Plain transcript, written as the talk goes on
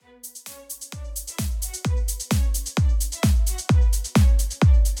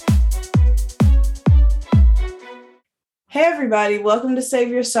everybody. Welcome to Save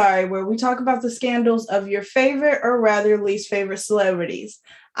Your Sorry, where we talk about the scandals of your favorite or rather least favorite celebrities.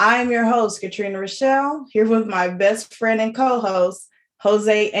 I am your host, Katrina Rochelle, here with my best friend and co-host,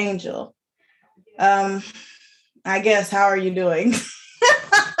 Jose Angel. I guess, how are you doing?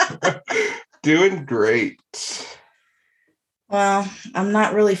 Doing great. Well, I'm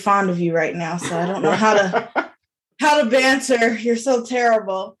not really fond of you right now, so I don't know how to banter. You're so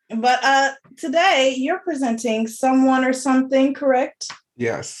terrible. But today you're presenting someone or something, correct?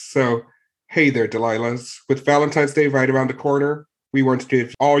 Yes. So, hey there, Delilahs. With Valentine's Day right around the corner, we want to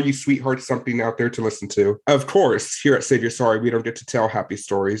give all you sweethearts something out there to listen to. Of course, here at Save Your Sorry, we don't get to tell happy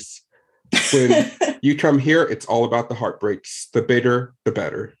stories. When you come here, it's all about the heartbreaks. The bigger, the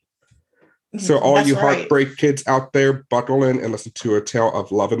better. So all That's you right. heartbreak kids out there, buckle in and listen to a tale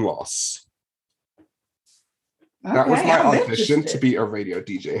of love and loss. That was my audition to be a radio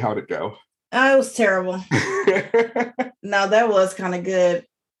DJ. How'd it go? Oh, it was terrible. No, that was kind of good.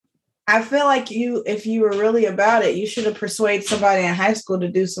 I feel like if you were really about it, you should have persuaded somebody in high school to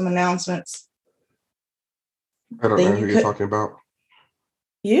do some announcements. I don't know who you're talking about.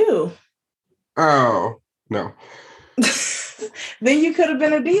 You. Oh, no. Then you could have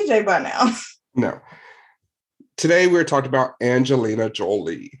been a DJ by now. No. Today we're talking about Angelina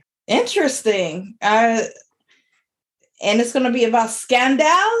Jolie. Interesting. And it's going to be about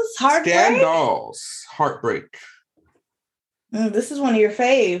scandals, heartbreak? Heartbreak. This is one of your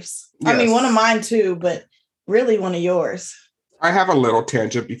faves. Yes. I mean, one of mine too, but really one of yours. I have a little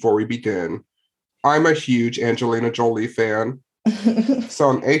tangent before we begin. I'm a huge Angelina Jolie fan. So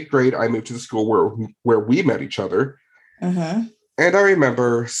in 8th grade, I moved to the school where we met each other. Uh-huh. And I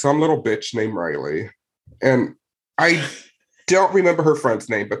remember some little bitch named Riley. And I don't remember her friend's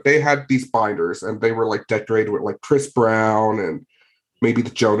name, but they had these binders and they were like decorated with like Chris Brown and maybe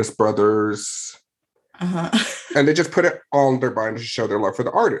the Jonas Brothers. Uh-huh. And they just put it on their binders to show their love for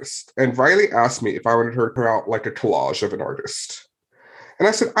the artist. And Riley asked me if I wanted her to out like a collage of an artist. And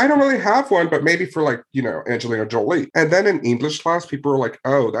I said, I don't really have one, but maybe for like, Angelina Jolie. And then in English class, people were like,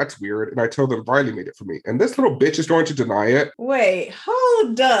 oh, that's weird. And I told them Riley made it for me. And this little bitch is going to deny it. Wait,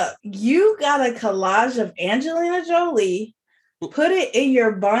 hold up. You got a collage of Angelina Jolie, put it in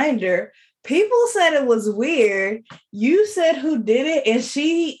your binder. People said it was weird. You said who did it, and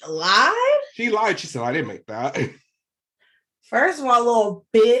she lied? She lied. She said, I didn't make that. First of all, little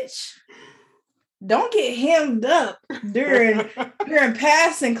bitch, don't get hemmed up during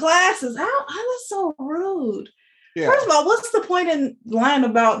passing classes. How that's so rude. Yeah. First of all, what's the point in lying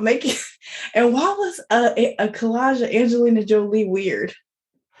about making? And why was a collage of Angelina Jolie weird?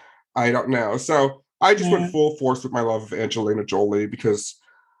 I don't know. So I just went full force with my love of Angelina Jolie because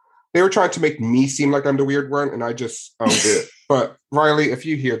they were trying to make me seem like I'm the weird one, and I just owned it. But Riley, if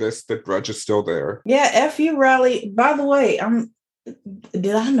you hear this, the grudge is still there. Yeah, F you, Riley. By the way,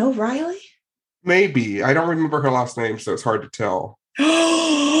 did I know Riley? Maybe. I don't remember her last name, so it's hard to tell.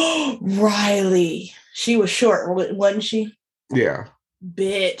 Riley. She was short, wasn't she? Yeah.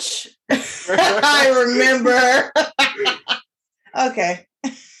 Bitch. I remember. Okay.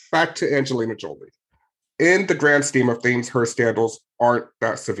 Back to Angelina Jolie. In the grand scheme of things, her scandals aren't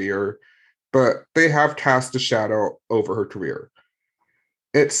that severe, but they have cast a shadow over her career.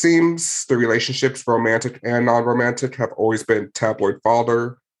 It seems the relationships, romantic and non-romantic, have always been tabloid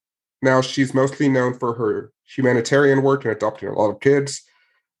fodder. Now, she's mostly known for her humanitarian work and adopting a lot of kids,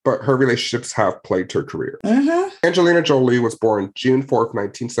 but her relationships have plagued her career. Mm-hmm. Angelina Jolie was born June 4th,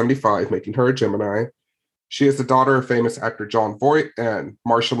 1975, making her a Gemini. She is the daughter of famous actor Jon Voight and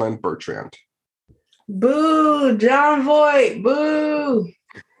Marsha Bertrand. Boo, Jon Voight, boo.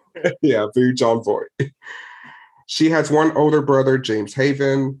 Yeah, boo, Jon Voight. She has one older brother, James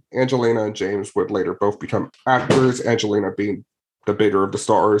Haven. Angelina and James would later both become actors, Angelina being the bigger of the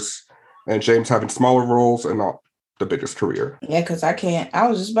stars, and James having smaller roles and not the biggest career. Yeah, because I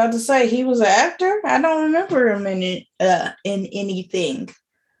was just about to say he was an actor. I don't remember him in anything.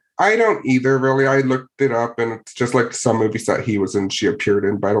 I don't either, really. I looked it up, and it's just like some movies that he was in, she appeared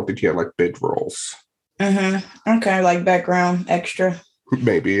in, but I don't think he had like big roles. Mm-hmm. Okay, like background extra.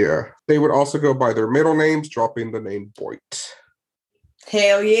 Maybe, yeah. They would also go by their middle names, dropping the name Voight.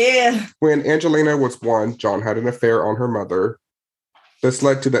 Hell yeah. When Angelina was 1, John had an affair on her mother. This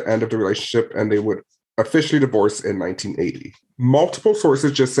led to the end of the relationship, and they would officially divorce in 1980. Multiple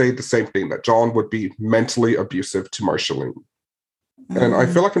sources just say the same thing, that John would be mentally abusive to Marshalline. And I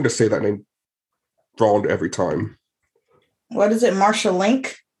feel like I'm just saying that name wrong every time. What is it,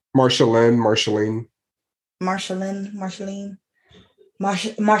 Marshalline? Marshalline.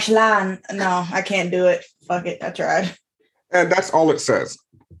 No, I can't do it. Fuck it. I tried. And that's all it says.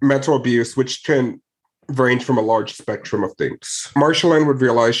 Mental abuse, which can range from a large spectrum of things. Marshalyn would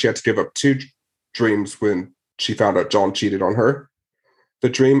realize she had to give up two dreams when she found out John cheated on her. The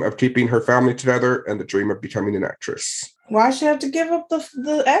dream of keeping her family together and the dream of becoming an actress. Why she have to give up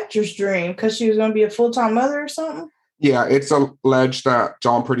the actress dream? Because she was going to be a full-time mother or something? Yeah, it's alleged that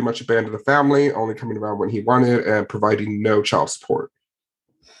John pretty much abandoned the family, only coming around when he wanted and providing no child support.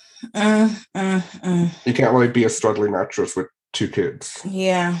 You can't really be a struggling actress with two kids.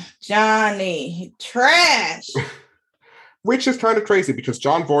 Yeah, Johnny, trash. Which is kind of crazy because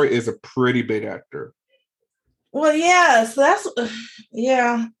Jon Voight is a pretty big actor. Well, yeah, so that's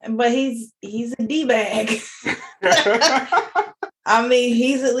but he's a D-bag. I mean,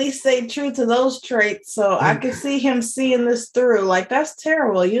 he's at least stayed true to those traits, so I could see him seeing this through. Like, that's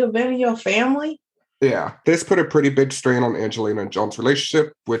terrible. You abandon your family? Yeah, this put a pretty big strain on Angelina and John's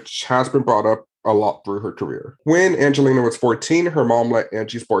relationship, which has been brought up a lot through her career. When Angelina was 14, her mom let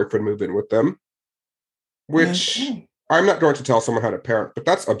Angie's boyfriend move in with them, which I'm not going to tell someone how to parent, but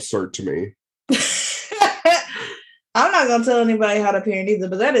that's absurd to me. I'm not going to tell anybody how to parent either,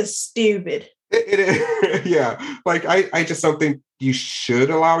 but that is stupid. It is. Yeah. Like, I just don't think you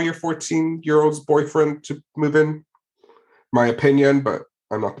should allow your 14-year-old's boyfriend to move in. My opinion, but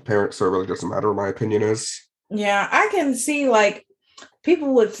I'm not the parent, so it really doesn't matter what my opinion is. Yeah, I can see, like,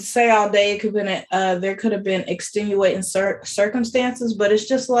 people would say all day there could have been extenuating circumstances, but it's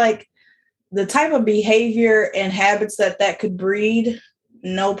just like the type of behavior and habits that could breed,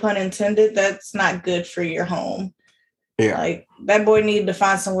 no pun intended, that's not good for your home. Yeah. Like, that boy needed to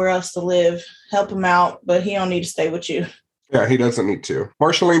find somewhere else to live, help him out, but he don't need to stay with you. Yeah, he doesn't need to.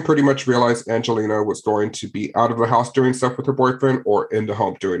 Marshalyn pretty much realized Angelina was going to be out of the house doing stuff with her boyfriend or in the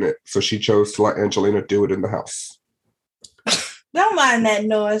home doing it. So she chose to let Angelina do it in the house. Don't mind that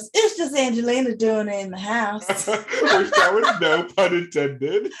noise. It's just Angelina doing it in the house. Which that was no pun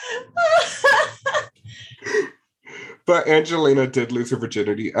intended. But Angelina did lose her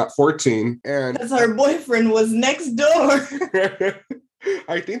virginity at 14. And because her boyfriend was next door.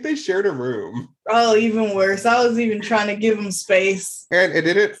 I think they shared a room. Oh, even worse. I was even trying to give him space. And it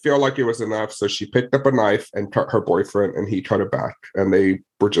didn't feel like it was enough. So she picked up a knife and cut her boyfriend, and he cut her back. And they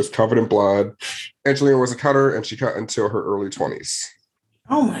were just covered in blood. Angelina was a cutter, and she cut until her early 20s.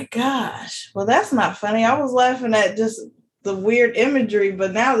 Oh, my gosh. Well, that's not funny. I was laughing at just the weird imagery,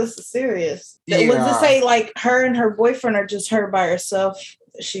 but now this is serious. Yeah. Was it say, like, her and her boyfriend or just her by herself?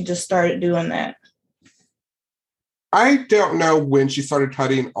 She just started doing that. I don't know when she started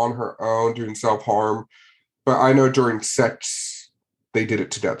cutting on her own, doing self-harm, but I know during sex, they did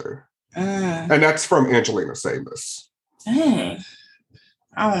it together. And that's from Angelina saying this. Dang.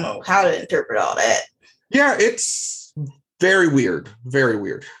 I don't know how to interpret all that. Yeah, it's very weird. Very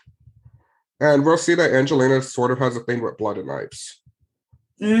weird. And we'll see that Angelina sort of has a thing with blood and knives.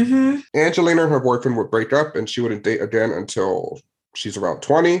 Mm-hmm. Angelina and her boyfriend would break up, and she wouldn't date again until she's around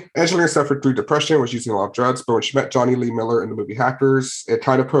 20. Angelina suffered through depression, was using a lot of drugs, but when she met Johnny Lee Miller in the movie Hackers, it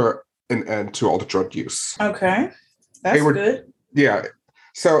kind of put an end to all the drug use. Okay. That's good. Yeah.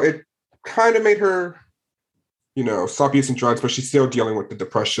 So it kind of made her, stop using drugs, but she's still dealing with the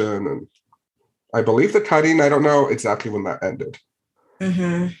depression and I believe the cutting. I don't know exactly when that ended.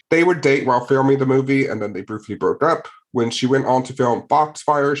 Mm-hmm. They would date while filming the movie, and then they briefly broke up. When she went on to film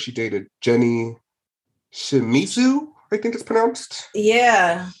Foxfire, she dated Jenny Shimizu, I think it's pronounced.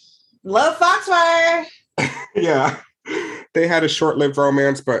 Yeah. Love Foxfire. Yeah. They had a short-lived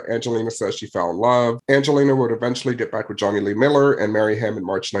romance, but Angelina says she fell in love. Angelina would eventually get back with Johnny Lee Miller and marry him in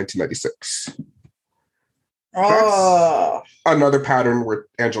March 1996. Oh. That's another pattern with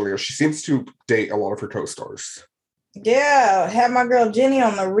Angelina. She seems to date a lot of her co-stars. Yeah, have my girl Jenny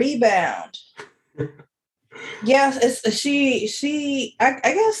on the rebound. Yes, it's she. I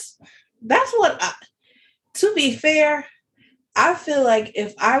guess that's what. To be fair, I feel like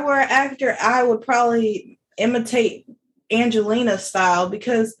if I were an actor, I would probably imitate Angelina's style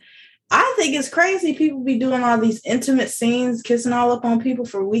because I think it's crazy. People be doing all these intimate scenes, kissing all up on people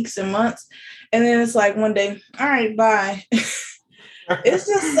for weeks and months, and then it's like one day, all right, bye. It's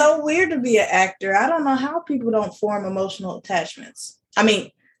just so weird to be an actor. I don't know how people don't form emotional attachments. I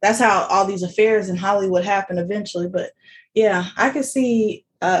mean, that's how all these affairs in Hollywood happen eventually. But yeah, I could see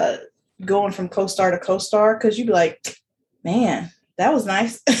going from co-star to co-star because you'd be like, man, that was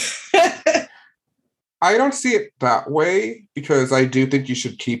nice. I don't see it that way because I do think you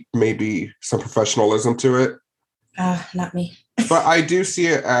should keep maybe some professionalism to it. Not me. But I do see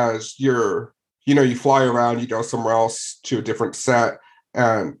it as you fly around, you go somewhere else to a different set,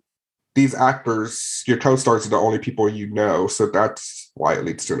 and these actors, your co-stars, are the only people you know, so that's why it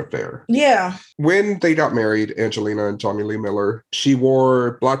leads to an affair. Yeah. When they got married, Angelina and Johnny Lee Miller, she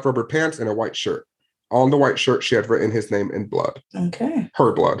wore black rubber pants and a white shirt. On the white shirt, she had written his name in blood. Okay.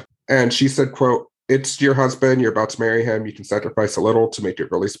 Her blood. And she said, quote, "It's your husband. You're about to marry him. You can sacrifice a little to make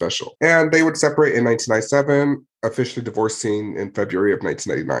it really special." And they would separate in 1997, officially divorcing in February of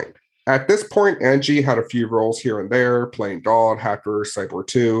 1999. At this point, Angie had a few roles here and there, playing Dawn, Hacker, Cyborg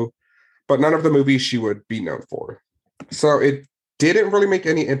 2, but none of the movies she would be known for. So it didn't really make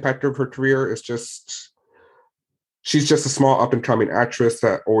any impact of her career. It's just, she's just a small up-and-coming actress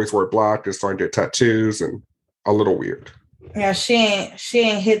that always wore black, is starting to get tattoos, and a little weird. Yeah, she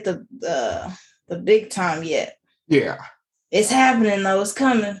ain't hit the big time yet. Yeah. It's happening, though. It's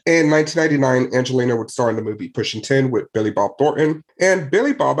coming. In 1999, Angelina would star in the movie Pushing 10 with Billy Bob Thornton. And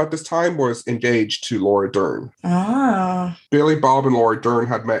Billy Bob at this time was engaged to Laura Dern. Ah. Billy Bob and Laura Dern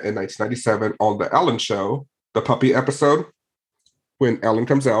had met in 1997 on The Ellen Show, the puppy episode, when Ellen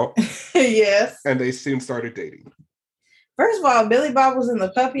comes out. Yes. And they soon started dating. First of all, Billy Bob was in the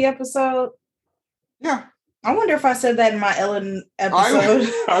puppy episode. Yeah. I wonder if I said that in my Ellen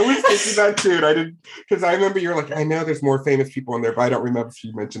episode. I was thinking that too, and I didn't, because I remember you're like, I know there's more famous people in there, but I don't remember if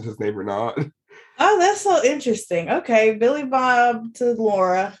you mentioned his name or not. Oh, that's so interesting. Okay, Billy Bob to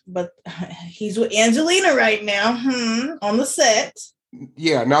Laura, but he's with Angelina right now on the set.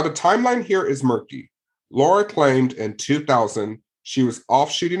 Yeah, now the timeline here is murky. Laura claimed in 2000 she was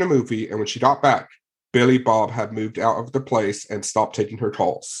off shooting a movie, and when she got back, Billy Bob had moved out of the place and stopped taking her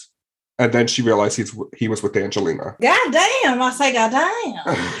calls. And then she realized he was with Angelina. God damn. I say, God damn.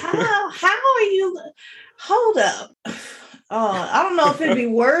 How are you? Hold up. I don't know if it'd be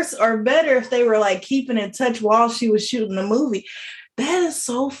worse or better if they were like keeping in touch while she was shooting the movie. That is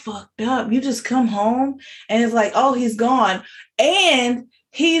so fucked up. You just come home and it's like, oh, he's gone. And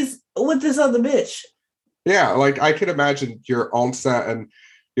he's with this other bitch. Yeah, like I could imagine you're on set and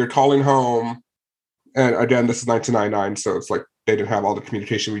you're calling home. And again, this is 1999, so it's like they didn't have all the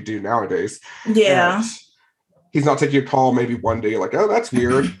communication we do nowadays. Yeah. And he's not taking a call maybe one day, like, oh, that's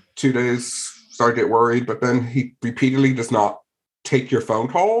weird. 2 days, start to get worried. But then he repeatedly does not take your phone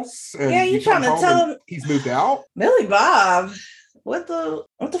calls. And yeah, you're trying to tell him he's moved out. Billy Bob, what the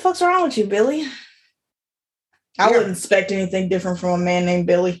fuck's wrong with you, Billy? I wouldn't expect anything different from a man named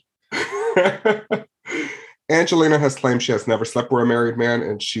Billy. Angelina has claimed she has never slept with a married man,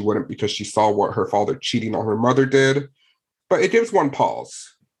 and she wouldn't because she saw what her father cheating on her mother did. But it gives one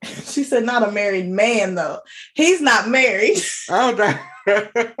pause. She said not a married man, though. He's not married. Oh,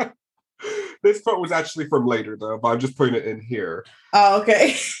 that. This quote was actually from later, though, but I'm just putting it in here. Oh,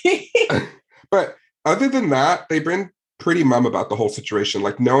 okay. But other than that, they've been pretty mum about the whole situation.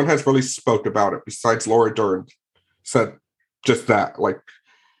 Like, no one has really spoke about it besides Laura Dern said just that. Like,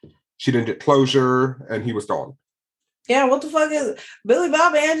 she didn't get closure, and he was gone. Yeah, what the fuck is it? Billy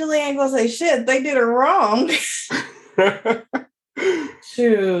Bob and Angelina ain't gonna say shit. They did her wrong.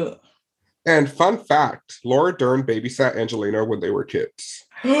 Shoot. And fun fact, Laura Dern babysat Angelina when they were kids.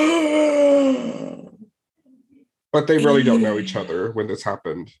 But they really don't know each other when this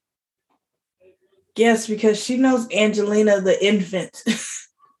happened. Yes, because she knows Angelina the infant.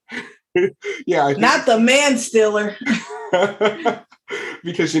 Yeah. Not the man stealer.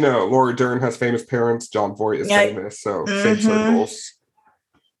 Because, Laura Dern has famous parents. John Voight is famous, so same circles.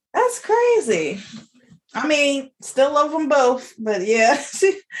 That's crazy. I mean, still love them both, but yeah.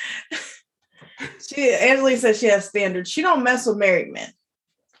 Angelina says she has standards. She don't mess with married men.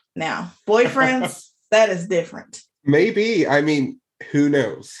 Now, boyfriends, that is different. Maybe. I mean, who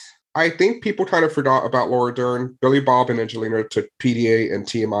knows? I think people kind of forgot about Laura Dern. Billy Bob and Angelina took PDA and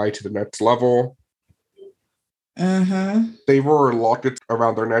TMI to the next level. Mm-hmm. They wore lockets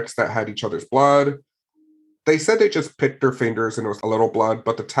around their necks that had each other's blood. They said they just picked their fingers and it was a little blood,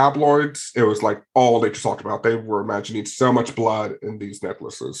 but the tabloids, it was like all they just talked about. They were imagining so much blood in these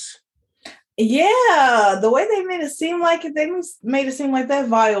necklaces. Yeah, the way they made it seem like it, they made it seem like that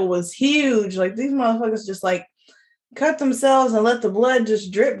vial was huge. Like these motherfuckers just like cut themselves and let the blood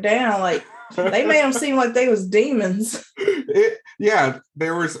just drip down. Like they made them seem like they was demons.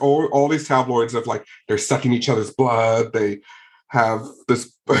 There was all these tabloids of like they're sucking each other's blood. They have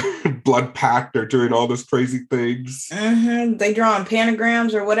this blood pact. They're doing all this crazy things. Mm-hmm. They drawing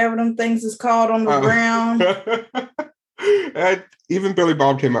pentagrams or whatever them things is called on the ground. And even Billy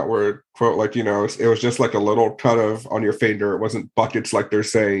Bob came out with a quote like, it was just like a little cut of on your finger. It wasn't buckets like they're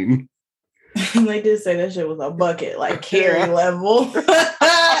saying. They did say that shit was a bucket, like carry level.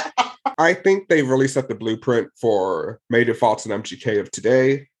 I think they really set the blueprint for Maiden Fox and MGK of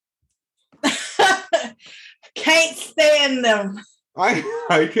today. Can't stand them. I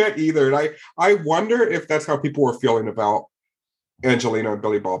can't either. And I wonder if that's how people were feeling about Angelina and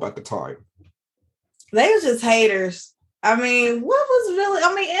Billy Bob at the time. They was just haters. I mean, what was really?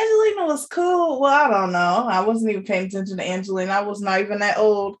 I mean, Angelina was cool. Well, I don't know. I wasn't even paying attention to Angelina. I was not even that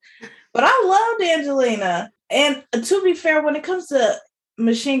old, but I loved Angelina. And to be fair, when it comes to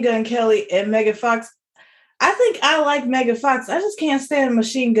Machine Gun Kelly and Megan Fox, I think I like Megan Fox. I just can't stand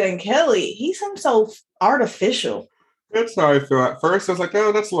Machine Gun Kelly. He seems so artificial. That's how I feel. At first, I was like,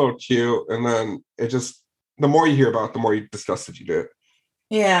 oh, that's a little cute. And then it just, the more you hear about it, the more you discuss it, you do.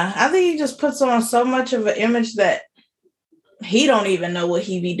 Yeah, I think he just puts on so much of an image that he don't even know what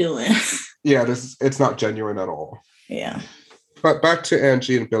he be doing. Yeah, it's not genuine at all. Yeah. But back to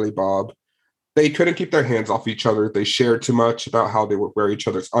Angie and Billy Bob. They couldn't keep their hands off each other. They shared too much about how they would wear each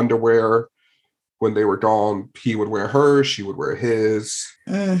other's underwear. When they were gone, he would wear hers, she would wear his.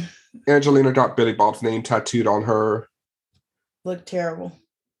 Angelina got Billy Bob's name tattooed on her. Looked terrible.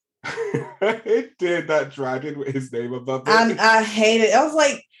 It did, that dragon with his name above it. I hate it. I was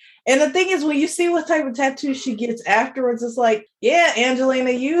like, and the thing is, when you see what type of tattoo she gets afterwards, it's like, yeah,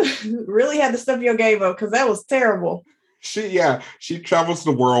 Angelina, you really had to step your game up because that was terrible. She travels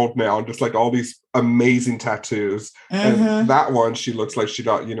the world now and just like all these amazing tattoos. And that one, she looks like she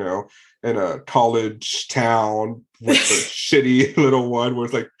got, in a college town with a shitty little one where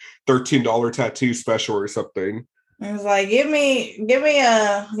it's like $13 tattoo special or something. It was like, give me Billy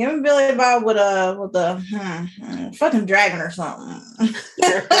Bob with a fucking dragon or something.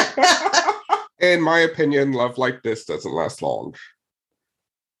 In my opinion, love like this doesn't last long.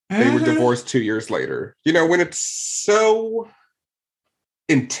 They were divorced 2 years later. When it's so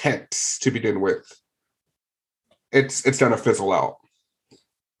intense to begin with, it's gonna fizzle out.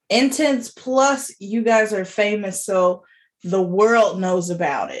 Intense plus you guys are famous, so the world knows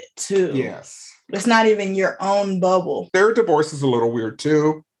about it too. Yes. It's not even your own bubble. Their divorce is a little weird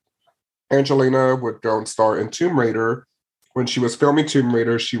too. Angelina would go and star in Tomb Raider. When she was filming Tomb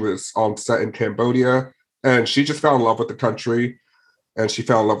Raider, she was on set in Cambodia, and she just fell in love with the country. And she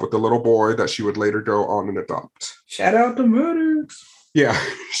fell in love with the little boy that she would later go on and adopt. Shout out to Maddox. Yeah,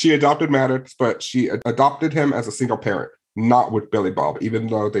 she adopted Maddox, but she adopted him as a single parent, not with Billy Bob, even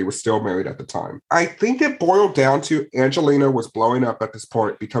though they were still married at the time. I think it boiled down to Angelina was blowing up at this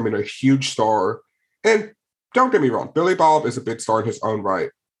point, becoming a huge star. And don't get me wrong, Billy Bob is a big star in his own right.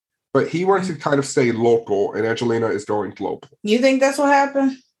 But he wants to kind of stay local, and Angelina is going global. You think that's what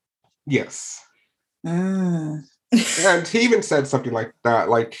happened? Yes. And he even said something like that,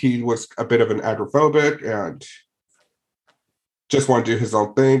 like he was a bit of an agoraphobic and just wanted to do his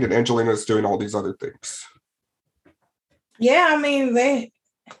own thing, and Angelina's doing all these other things. Yeah, I mean,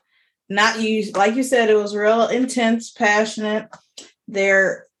 like you said, it was real intense, passionate.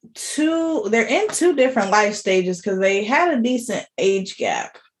 They're in two different life stages because they had a decent age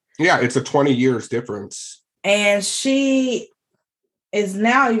gap. Yeah, it's a 20 years difference. And she is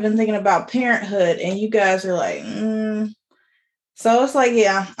now even thinking about parenthood, and you guys are like, So it's like,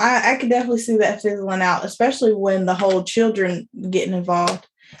 yeah, I could definitely see that fizzling out, especially when the whole children getting involved.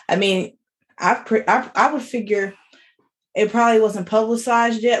 I mean, I would figure it probably wasn't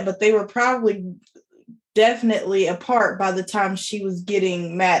publicized yet, but they were probably definitely apart by the time she was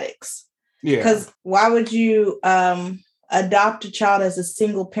getting Maddox. Yeah. Because why would you adopt a child as a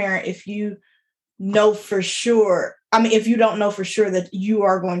single parent if you know for sure? I mean, if you don't know for sure that you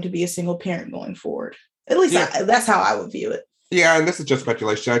are going to be a single parent going forward. At least that's how I would view it. Yeah, and this is just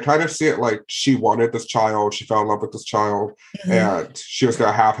speculation. I kind of see it like she wanted this child, she fell in love with this child, and she was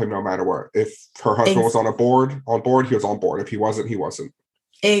going to have him no matter what. If her husband was on board, he was on board. If he wasn't, he wasn't.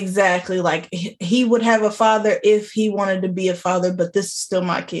 Exactly. Like he would have a father if he wanted to be a father, but this is still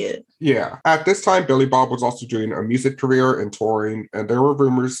my kid. Yeah. At this time, Billy Bob was also doing a music career and touring, and there were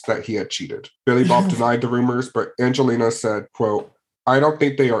rumors that he had cheated. Billy Bob denied the rumors, but Angelina said, quote, "I don't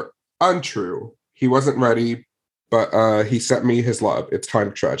think they are untrue. He wasn't ready, but he sent me his love. It's kind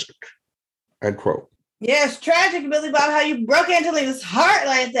of tragic." End quote. Yes, tragic, Billy Bob, how you broke Angelina's heart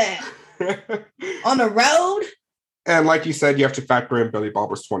like that. On the road. And like you said, you have to factor in Billy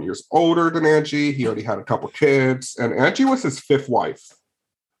Bob was 20 years older than Angie. He already had a couple kids, and Angie was his fifth wife.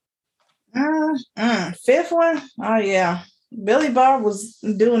 Fifth one? Oh, yeah. Billy Bob was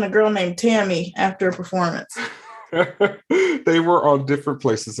doing a girl named Tammy after a performance. They were on different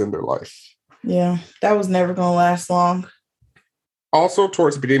places in their life. Yeah, that was never going to last long. Also,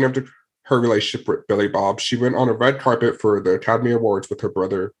 towards the beginning of her relationship with Billy Bob, she went on a red carpet for the Academy Awards with her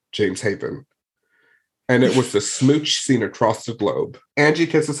brother, James Haven. And it was the smooch seen across the globe. Angie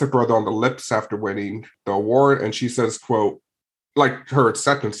kisses her brother on the lips after winning the award, and she says, quote, like her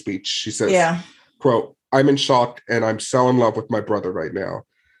acceptance speech, she says, quote, "I'm in shock, and I'm so in love with my brother right now.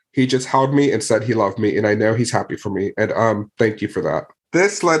 He just hugged me and said he loved me, and I know he's happy for me, and thank you for that."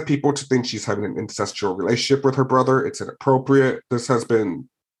 This led people to think she's having an incestual relationship with her brother. It's inappropriate. This has been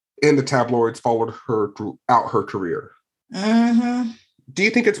in the tabloids, followed her throughout her career. Mm-hmm. Do you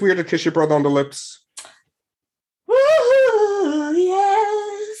think it's weird to kiss your brother on the lips? Woo,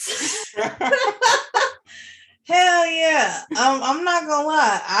 yes. Hell yeah. I'm not gonna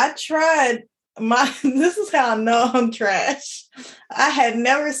lie. I tried this is how I know I'm trash. I had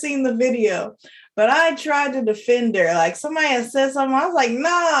never seen the video, but I tried to defend her. Like somebody had said something. I was like,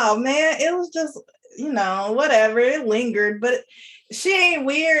 nah, man, it was just, whatever. It lingered, but she ain't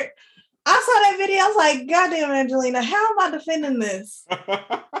weird. I saw that video. I was like, goddamn, Angelina, how am I defending this?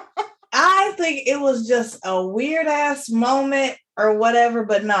 I think it was just a weird ass moment or whatever,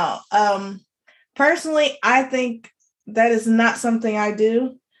 but no. Personally, I think that is not something I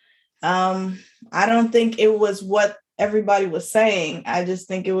do. I don't think it was what everybody was saying. I just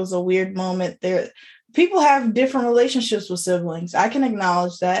think it was a weird moment there. People have different relationships with siblings. I can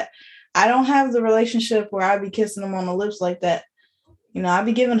acknowledge that. I don't have the relationship where I be kissing them on the lips like that. I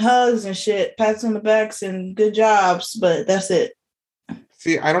be giving hugs and shit, pats on the backs and good jobs, but that's it.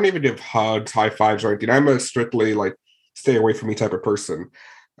 See, I don't even give hugs, high fives, or anything. I'm a strictly stay away from me type of person.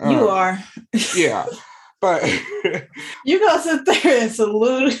 You are. Yeah. But you gonna sit there and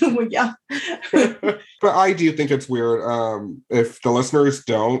salute with y'all. But I do think it's weird. If the listeners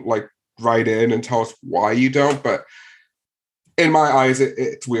don't write in and tell us why you don't, but in my eyes,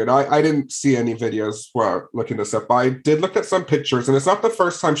 it's weird. I didn't see any videos while looking this up. I did look at some pictures, and it's not the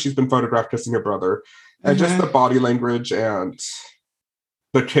first time she's been photographed kissing her brother. And just the body language and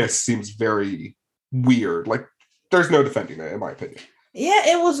the kiss seems very weird. There's no defending it, in my opinion. Yeah,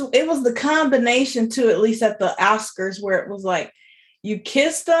 it was the combination too, at least at the Oscars, where it was like you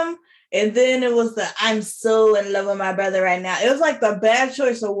kissed them, and then it was the I'm so in love with my brother right now. It was like the bad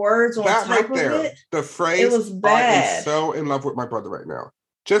choice of words on that top right of there. it. The phrase it was bad. I am so in love with my brother right now.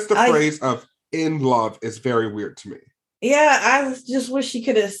 Just the phrase of in love is very weird to me. Yeah, I just wish she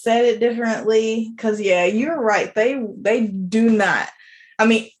could have said it differently. Because yeah, you're right. They do not. I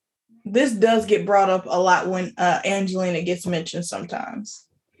mean, this does get brought up a lot when Angelina gets mentioned sometimes.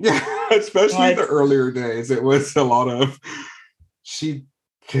 Yeah, especially the earlier days. It was a lot of, she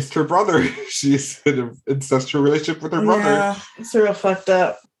kissed her brother. She's in an incestual relationship with her brother. Yeah, it's real fucked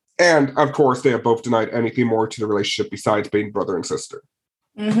up. And, of course, they have both denied anything more to the relationship besides being brother and sister.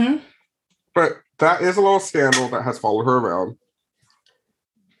 Mm-hmm. But that is a little scandal that has followed her around.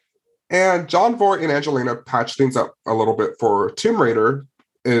 And Jon Voight and Angelina patched things up a little bit for Tomb Raider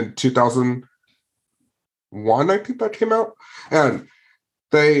in 2001, I think that came out. And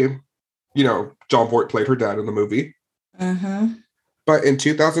they, Jon Voight played her dad in the movie. Mm-hmm. But in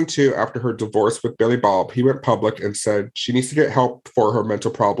 2002, after her divorce with Billy Bob, he went public and said she needs to get help for her mental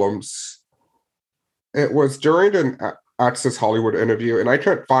problems. It was during an Access Hollywood interview, and I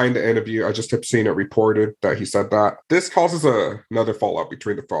couldn't find the interview. I just have seen it reported that he said that. This causes another fallout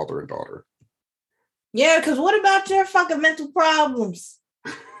between the father and daughter. Yeah, because what about your fucking mental problems?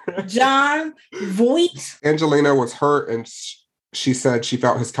 Jon Voight? Angelina was hurt, and she said she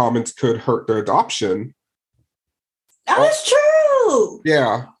felt his comments could hurt their adoption. That's true.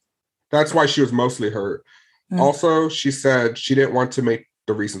 Yeah, that's why she was mostly hurt. Also, she said she didn't want to make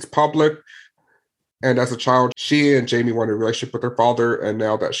the reasons public. And as a child, she and Jamie wanted a relationship with her father. And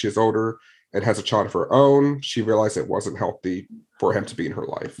now that she is older and has a child of her own, she realized it wasn't healthy for him to be in her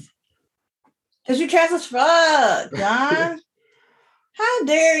life. Because you trash as fuck, Jon. How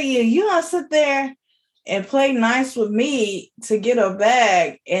dare you? You want to sit there and play nice with me to get a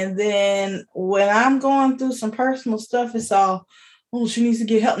bag. And then when I'm going through some personal stuff, it's all, oh, she needs to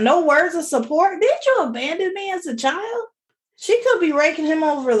get help. No words of support. Didn't you abandon me as a child? She could be raking him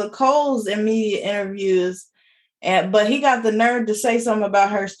over the coals in media interviews, but he got the nerve to say something about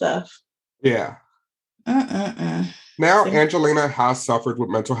her stuff. Yeah. Now, Angelina has suffered with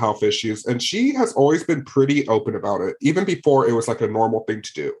mental health issues, and she has always been pretty open about it, even before it was like a normal thing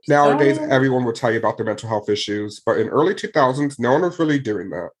to do. Nowadays, everyone would tell you about their mental health issues, but in early 2000s, no one was really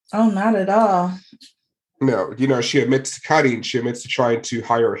doing that. Oh, not at all. No, she admits to cutting. She admits to trying to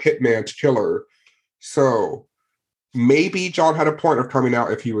hire a hitman to kill her. So maybe Jon had a point of coming out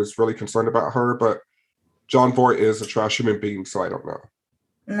if he was really concerned about her, but Jon Voight is a trash human being, so I don't know.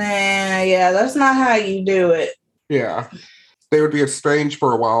 Nah, yeah, that's not how you do it. Yeah. They would be estranged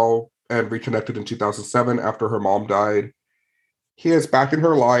for a while and reconnected in 2007 after her mom died. He is back in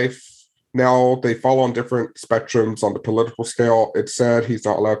her life. Now they fall on different spectrums on the political scale. It said he's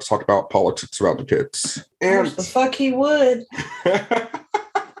not allowed to talk about politics around the kids. And the fuck he would.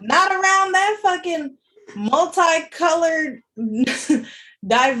 Not around that fucking multicolored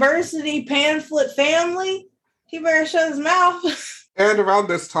diversity pamphlet family. He better shut his mouth. And around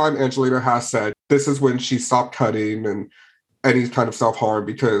this time, Angelina has said this is when she stopped cutting and any kind of self-harm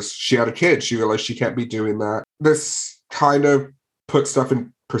because she had a kid. She realized she can't be doing that. This kind of put stuff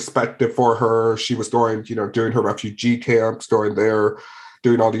in perspective for her. She was going, doing her refugee camps, going there,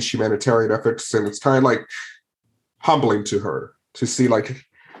 doing all these humanitarian efforts. And it's kind of like humbling to her to see like,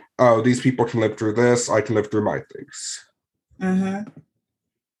 oh, these people can live through this. I can live through my things. Mm-hmm.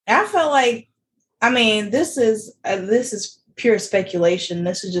 I felt like, this is pure speculation.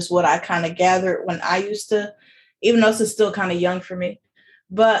 This is just what I kind of gathered when I used to, even though this is still kind of young for me.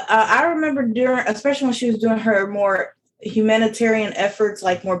 But I remember especially when she was doing her more humanitarian efforts,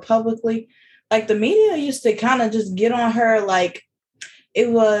 like more publicly, like the media used to kind of just get on her like it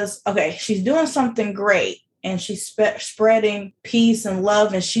was, okay, she's doing something great and she's spreading peace and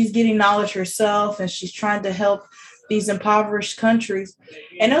love and she's getting knowledge herself and she's trying to help these impoverished countries.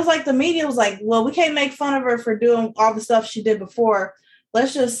 And it was like the media was like, well, we can't make fun of her for doing all the stuff she did before.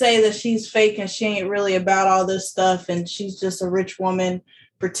 Let's just say that she's fake and she ain't really about all this stuff and she's just a rich woman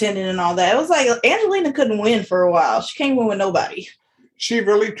pretending and all that. It was like Angelina couldn't win for a while. She can't win with nobody. She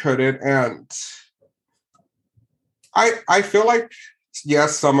really couldn't. And I feel like,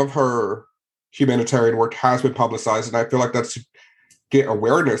 yes, some of her humanitarian work has been publicized, and I feel like that's to get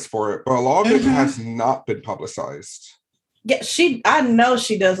awareness for it, but a lot of it has not been publicized. Yeah, I know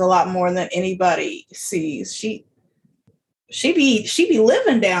she does a lot more than anybody sees. She be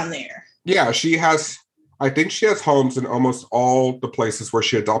living down there. Yeah, she has, I think she has homes in almost all the places where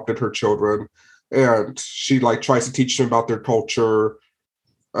she adopted her children, and she like tries to teach them about their culture,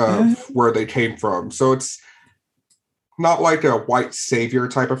 where they came from. So it's not like a white savior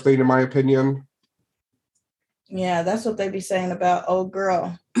type of thing, in my opinion. Yeah, that's what they be saying about old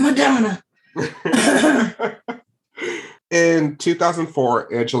girl Madonna. In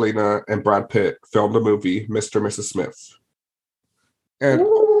 2004, Angelina and Brad Pitt filmed a movie, Mr. and Mrs. Smith. And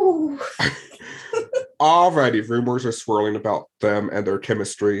already rumors are swirling about them and their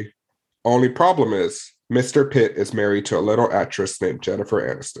chemistry. Only problem is, Mr. Pitt is married to a little actress named Jennifer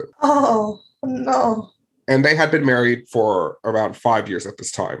Aniston. Oh, no. And they had been married for around 5 years at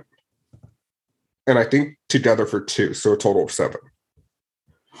this time. And I think together for 2, so a total of 7.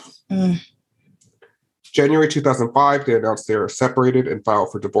 January 2005, they announced they are separated and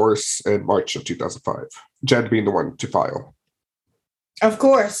filed for divorce in March of 2005. Jen being the one to file. Of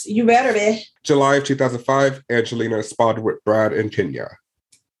course, you better be. July of 2005, Angelina is spotted with Brad in Kenya.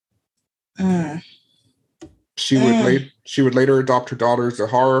 She would later adopt her daughter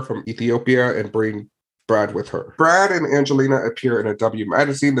Zahara from Ethiopia and bring Brad with her. Brad and Angelina appear in a W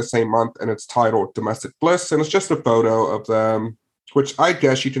magazine the same month, and it's titled Domestic Bliss, and it's just a photo of them, which I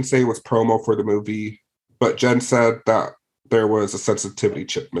guess you can say was promo for the movie, but Jen said that there was a sensitivity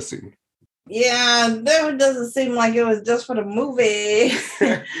chip missing. Yeah, that doesn't seem like it was just for the movie.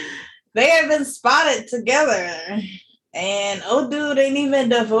 They have been spotted together, and dude ain't even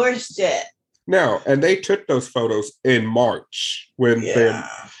divorced yet. No, and they took those photos in March when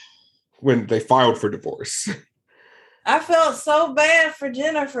they filed for divorce. I felt so bad for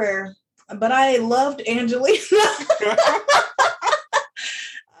Jennifer, but I loved Angelina.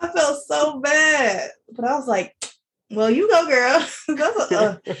 I felt so bad, but I was like, well, you go, girl.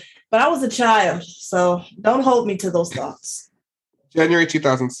 But I was a child, so don't hold me to those thoughts. January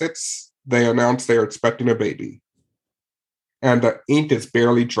 2006, they announced they are expecting a baby. And the ink is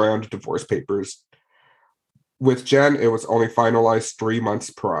barely dry on the divorce papers. With Jen, it was only finalized 3 months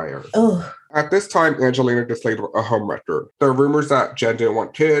prior. Ugh. At this time, Angelina displayed a homewrecker. There are rumors that Jen didn't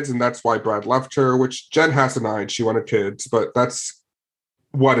want kids, and that's why Brad left her, which Jen has denied she wanted kids, but that's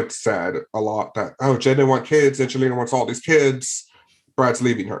what it said a lot, that, oh, Jen didn't want kids, Angelina wants all these kids, Brad's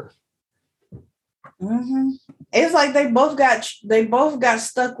leaving her. It's like they both got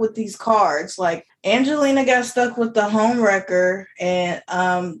stuck with these cards. Like Angelina got stuck with the homewrecker, and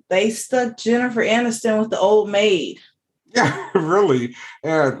they stuck Jennifer Aniston with the old maid. Yeah, really.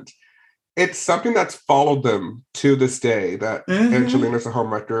 And it's something that's followed them to this day, that Angelina's a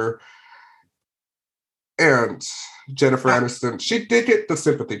homewrecker. And Jennifer Aniston, she did get the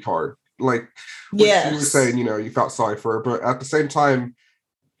sympathy card. Like, yes. She was saying, you felt sorry for her. But at the same time,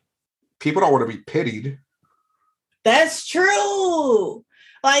 people don't want to be pitied. That's true.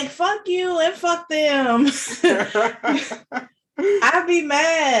 Like, fuck you and fuck them. I'd be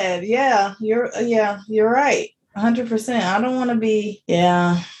mad. Yeah, you're right. 100%. I don't want to be,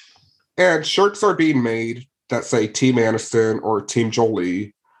 yeah. And shirts are being made that say Team Aniston or Team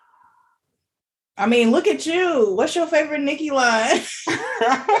Jolie. I mean, look at you. What's your favorite Nicki line?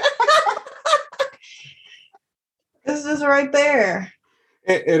 It's just right there.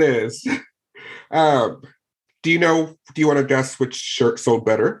 It is. Do you want to guess which shirt sold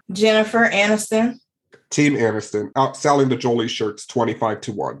better? Jennifer Aniston. Team Aniston, outselling the Jolie shirts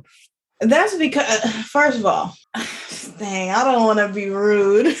 25-1. That's because, first of all, dang, I don't want to be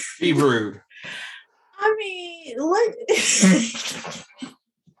rude. Be rude. I mean, look,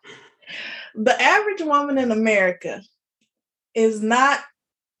 the average woman in America is not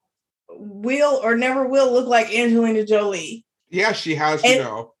will or never will look like Angelina Jolie. Yeah, she has,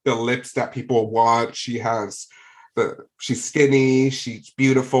 the lips that people want. She has she's skinny, she's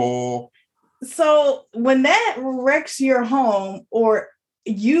beautiful. So when that wrecks your home, or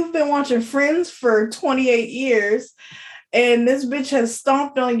you've been watching Friends for 28 years and this bitch has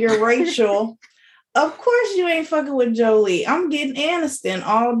stomped on your Rachel, of course you ain't fucking with Jolie. I'm getting Aniston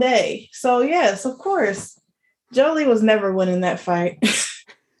all day. So yes, of course. Jolie was never winning that fight.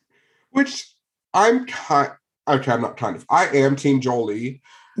 Which I am Team Jolie.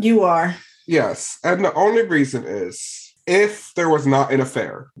 You are. Yes. And the only reason is if there was not an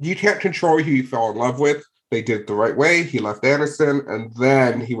affair, you can't control who you fell in love with. They did it the right way. He left Aniston and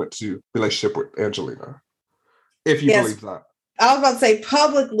then he went to relationship with Angelina. If you believe that. I was about to say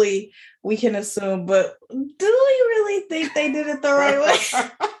publicly we can assume, but do we really think they did it the right way?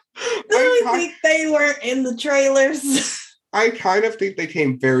 Do we think they weren't in the trailers? I kind of think they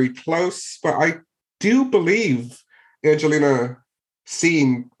came very close, but I do believe Angelina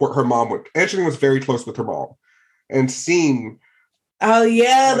seeing what her mom would. Angelina was very close with her mom and seeing. Oh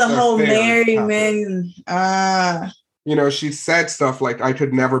yeah, the whole Mary man. She said stuff like, "I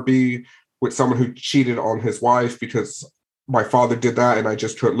could never be with someone who cheated on his wife because my father did that, and I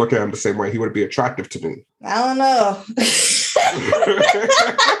just couldn't look at him the same way. He would be attractive to me." I don't know.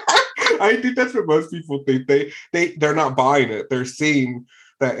 I think that's what most people think. They're not buying it. They're seeing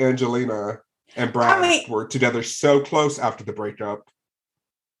that Angelina and Brad were together so close after the breakup.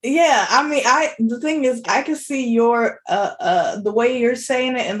 Yeah, I mean, the thing is, I can see your the way you're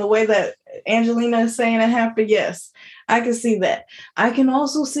saying it and the way that Angelina is saying it happened. Yes, I can see that. I can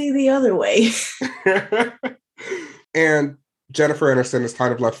also see the other way. And Jennifer Aniston is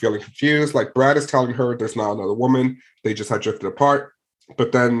kind of left feeling confused. Like, Brad is telling her there's not another woman. They just had drifted apart.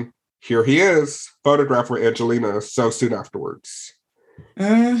 But then here he is, photographed with Angelina so soon afterwards.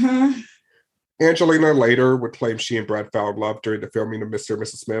 Mm-hmm. Angelina later would claim she and Brad fell in love during the filming of Mr. and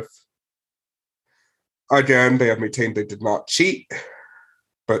Mrs. Smith. Again, they have maintained they did not cheat,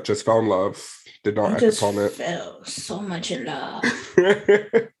 but just fell in love. Did not act upon it. Fell so much in love.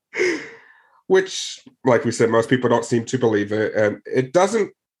 Which, like we said, most people don't seem to believe it. And it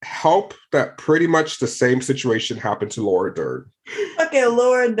doesn't help that pretty much the same situation happened to Laura Dern. Okay,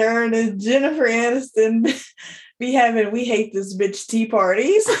 Laura Dern and Jennifer Aniston be having "we hate this bitch" tea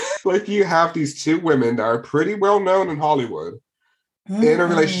parties. Like, you have these two women that are pretty well known in Hollywood in a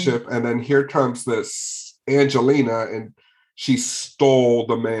relationship, and then here comes this Angelina, and she stole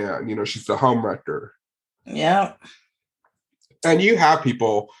the man. She's the homewrecker. Yeah. And you have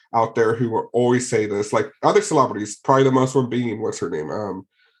people out there who will always say this, like other celebrities, probably the most one being, what's her name?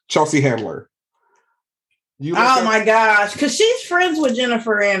 Chelsea Handler. My gosh, because she's friends with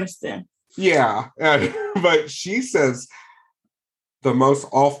Jennifer Aniston. Yeah, but she says the most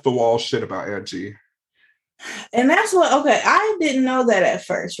off-the-wall shit about Angie. And that's I didn't know that at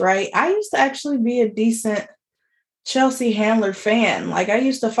first, right? I used to actually be a decent Chelsea Handler fan. Like, I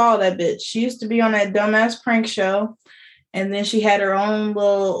used to follow that bitch. She used to be on that dumbass prank show. And then she had her own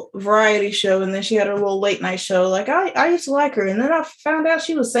little variety show. And then she had her little late night show. Like, I used to like her. And then I found out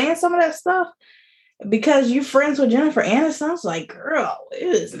she was saying some of that stuff. Because you're friends with Jennifer Aniston, I was like, girl, it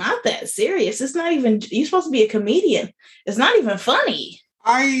is not that serious. It's not even, you're supposed to be a comedian. It's not even funny.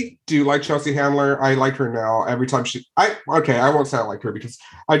 I do like Chelsea Handler. I like her now. Every time I won't say I like her because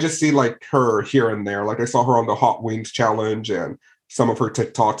I just see like her here and there. Like, I saw her on the Hot Wings challenge and some of her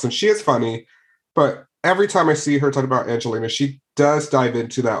TikToks, and she is funny. But every time I see her talk about Angelina, she does dive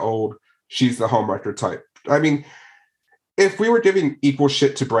into that old, she's the homewrecker type. I mean, if we were giving equal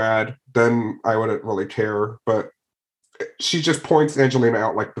shit to Brad, then I wouldn't really care. But she just points Angelina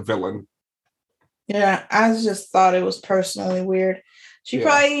out like the villain. Yeah, I just thought it was personally weird. She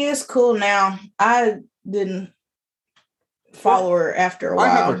probably is cool now. I didn't follow her after a while.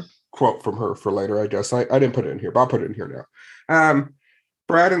 I have a quote from her for later, I guess. I didn't put it in here, but I'll put it in here now.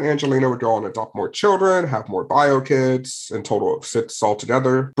 Brad and Angelina would go on and adopt more children, have more bio kids, in total of 6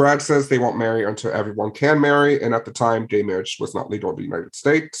 altogether. Brad says they won't marry until everyone can marry, and at the time, gay marriage was not legal in the United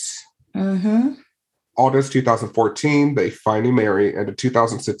States. Mm-hmm. August 2014, they finally marry, and in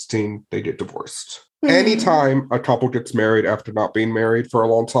 2016, they get divorced. Mm-hmm. Anytime a couple gets married after not being married for a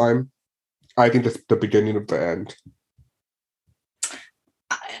long time, I think it's the beginning of the end.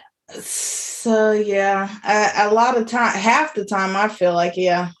 So yeah, a lot of time, half the time, I feel like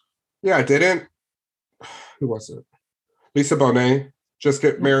Yeah, who was it? Lisa Bonet just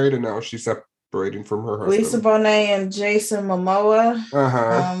get married, and now she's separating from her husband. Lisa Bonet and Jason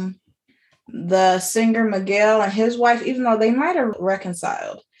Momoa. The singer Miguel and his wife, even though they might have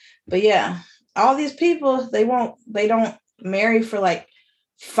reconciled, but yeah, all these people they don't marry for like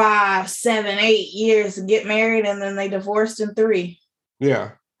 5, 7, 8 years and get married, and then they divorced in 3.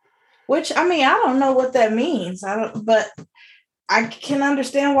 Yeah. Which, I mean, I don't know what that means. But I can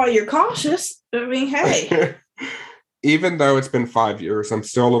understand why you're cautious. I mean, hey. Even though it's been 5 years, I'm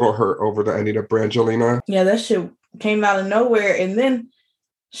still a little hurt over the ending of Brangelina. Yeah, that shit came out of nowhere, and then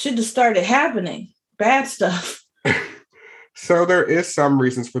shit just started happening. Bad stuff. So there is some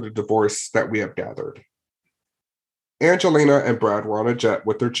reasons for the divorce that we have gathered. Angelina and Brad were on a jet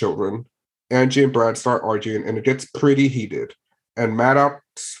with their children. Angie and Brad start arguing, and it gets pretty heated. And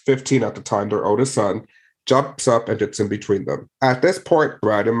Maddox, 15 at the time, their oldest son, jumps up and gets in between them. At this point,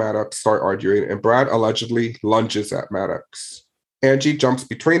 Brad and Maddox start arguing, and Brad allegedly lunges at Maddox. Angie jumps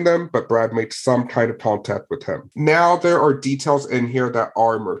between them, but Brad makes some kind of contact with him. Now, there are details in here that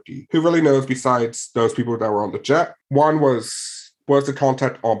are murky. Who really knows besides those people that were on the jet? One was the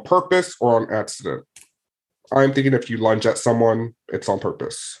contact on purpose or on accident? I'm thinking if you lunge at someone, it's on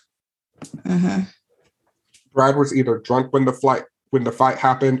purpose. Mm-hmm. Brad was either drunk when the fight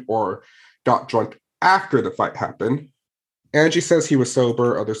happened or got drunk after the fight happened. Angie says he was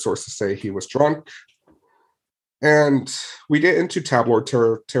sober. Other sources say he was drunk. And we get into tabloid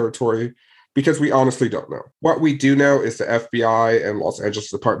territory because we honestly don't know. What we do know is the FBI and Los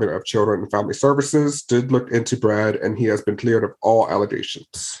Angeles Department of Children and Family Services did look into Brad, and he has been cleared of all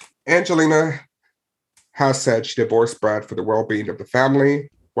allegations. Angelina has said she divorced Brad for the well-being of the family.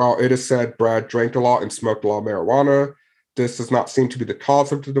 While it is said Brad drank a lot and smoked a lot of marijuana, this does not seem to be the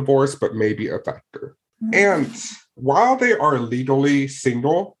cause of the divorce, but maybe a factor. Mm-hmm. And while they are legally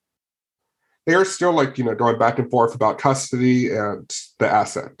single, they are still going back and forth about custody and the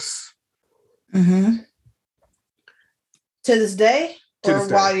assets. Mm-hmm. To this day?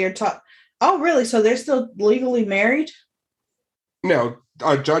 While you're talking? Oh, really? So they're still legally married? No,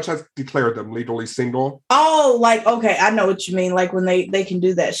 a judge has declared them legally single. Oh, okay, I know what you mean. Like when they can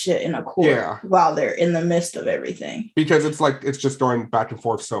do that shit in a court while they're in the midst of everything. Because it's just going back and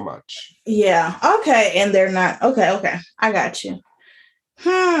forth so much. Yeah. Okay. And they're not. Okay. I got you.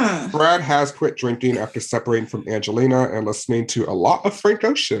 Brad has quit drinking after separating from Angelina and listening to a lot of Frank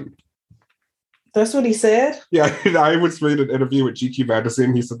Ocean. That's what he said? Yeah, I was reading an interview with GQ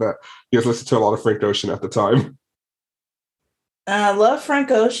Magazine. He said that he has listened to a lot of Frank Ocean at the time. I love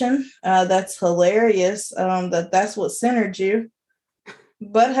Frank Ocean. That's hilarious. That's what centered you.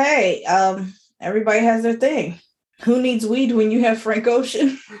 But hey, everybody has their thing. Who needs weed when you have Frank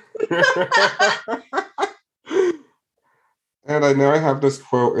Ocean? And I know I have this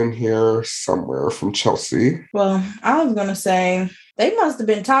quote in here somewhere from Chelsea. Well, I was going to say they must have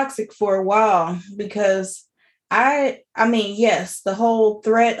been toxic for a while because I mean, yes, the whole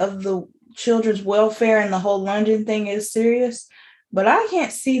threat of the children's welfare and the whole lunging thing is serious, but I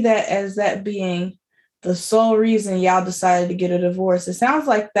can't see that as that being the sole reason y'all decided to get a divorce. It sounds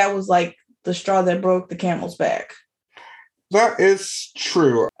like that was like the straw that broke the camel's back. That is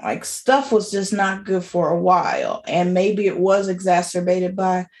true. Like stuff was just not good for a while. And maybe it was exacerbated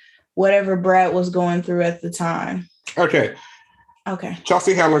by whatever Brad was going through at the time. Okay.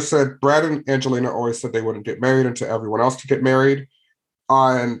 Chelsea Handler said Brad and Angelina always said they wouldn't get married until everyone else could get married.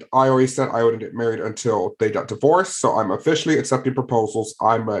 And I always said I wouldn't get married until they got divorced. So I'm officially accepting proposals.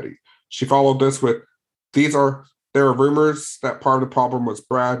 I'm ready. She followed this with, there are rumors that part of the problem was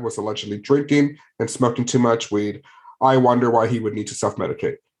Brad was allegedly drinking and smoking too much weed. I wonder why he would need to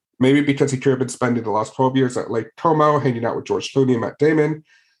self-medicate. Maybe because he could have been spending the last 12 years at Lake Como hanging out with George Clooney and Matt Damon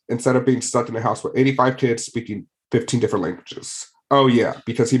instead of being stuck in a house with 85 kids speaking 15 different languages. Oh, yeah,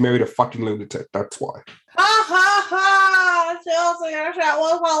 because he married a fucking lunatic. That's why. Ha, ha, ha! Chelsea, that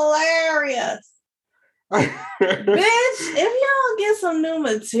was hilarious. Bitch, if you don't get some new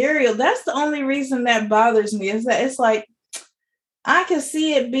material, that's the only reason that bothers me is that it's like, I can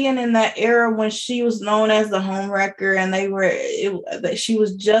see it being in that era when she was known as the homewrecker and she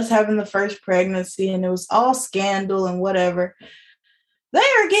was just having the first pregnancy and it was all scandal and whatever. They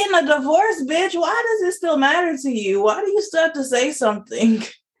are getting a divorce, bitch. Why does it still matter to you? Why do you still have to say something?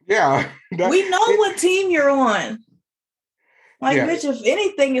 Yeah. We know what team you're on. Like, yeah. Bitch, if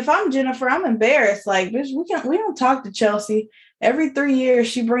anything, if I'm Jennifer, I'm embarrassed. Like, bitch, we don't talk to Chelsea. Every 3 years,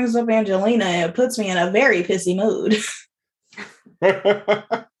 she brings up Angelina and it puts me in a very pissy mood.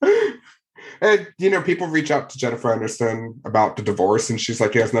 And, people reach out to Jennifer Aniston about the divorce, and she's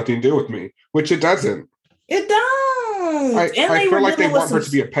like, it has nothing to do with me, which it doesn't. It don't. I feel like they want her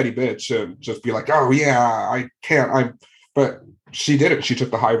to be a petty bitch and just be like, oh, yeah, I can't. But she didn't. She took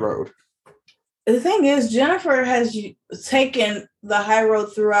the high road. The thing is, Jennifer has taken the high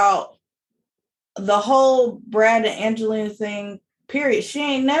road throughout the whole Brad and Angelina thing, period. She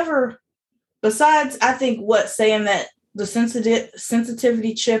ain't never, besides, I think, saying that the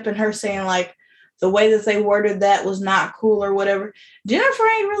sensitivity chip and her saying, like, the way that they worded that was not cool or whatever. Jennifer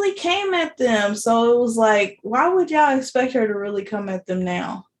ain't really came at them. So it was like, why would y'all expect her to really come at them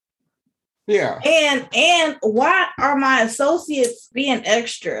now? Yeah. And why are my associates being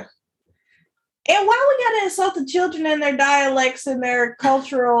extra? And why we gotta insult the children and their dialects and their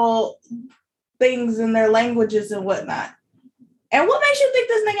cultural things and their languages and whatnot? And what makes you think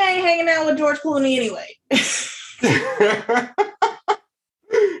this nigga ain't hanging out with George Clooney anyway?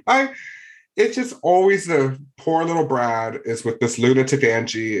 It's just always the poor little Brad is with this lunatic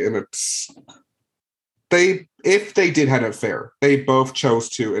Angie, and if they did have an affair, they both chose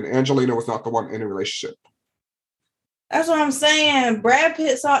to, and Angelina was not the one in a relationship. That's what I'm saying. Brad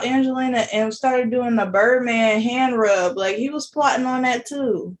Pitt saw Angelina and started doing the Birdman hand rub. Like, he was plotting on that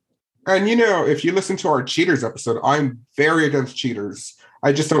too. And if you listen to our cheaters episode, I'm very against cheaters.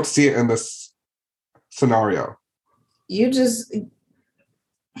 I just don't see it in this scenario.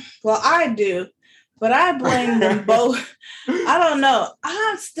 I do, but I blame them both. I don't know.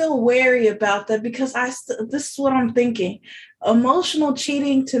 I'm still wary about that because this is what I'm thinking. Emotional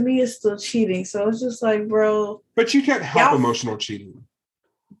cheating to me is still cheating. So it's just like, bro. But you can't help emotional cheating.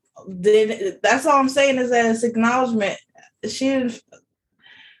 Then that's all I'm saying is that it's acknowledgement.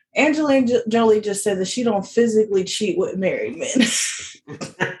 Angelina Jolie just said that she don't physically cheat with married men.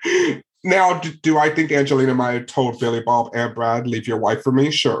 Now, do I think Angelina might have told Billy Bob and Brad, leave your wife for me?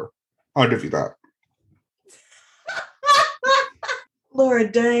 Sure. I'll give you that. Laura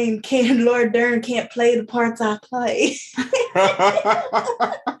Dern can't play the parts I play. But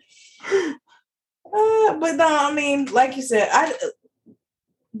no, I mean, like you said,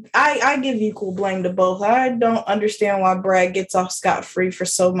 I give equal blame to both. I don't understand why Brad gets off scot-free for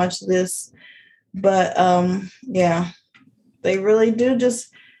so much of this. But yeah, they really do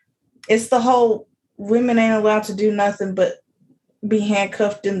it's the whole women ain't allowed to do nothing but be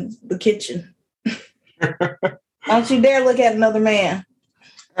handcuffed in the kitchen. Don't you dare look at another man.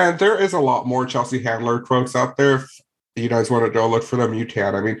 And there is a lot more Chelsea Handler quotes out there. If you guys want to go look for them, you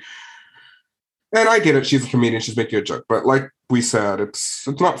can. I mean, and I get it. She's a comedian. She's making a joke. But like we said, it's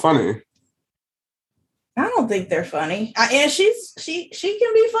not funny. I don't think they're funny. And she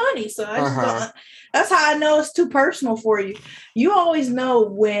can be funny. So I just don't. That's how I know it's too personal for you. You always know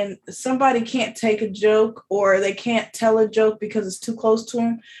when somebody can't take a joke or they can't tell a joke because it's too close to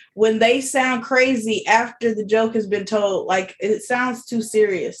them. When they sound crazy after the joke has been told, like it sounds too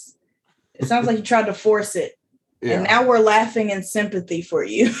serious. It sounds like you tried to force it. Yeah. And now we're laughing in sympathy for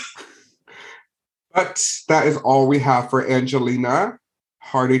you. But that is all we have for Angelina.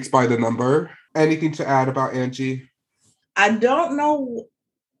 Heartaches by the number. Anything to add about Angie? I don't know.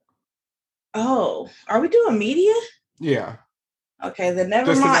 Oh, are we doing media? Yeah. Okay, then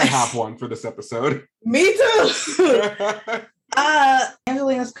never mind. Just because I have one for this episode. Me too.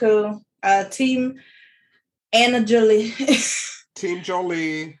 Angelina's cool. Team Anna Jolie. Team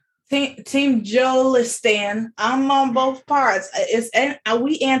Jolie. Team Jolistan. I'm on both parts.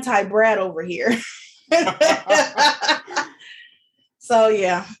 We anti-Brad over here. So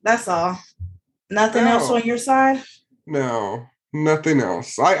yeah, that's all. Nothing else on your side? No, nothing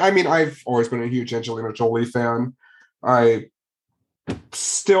else. I mean, I've always been a huge Angelina Jolie fan. I'm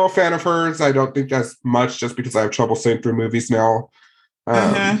still a fan of hers. I don't think as much just because I have trouble saying through movies now.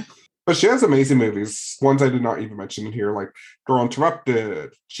 But she has amazing movies. Ones I did not even mention in here, like Girl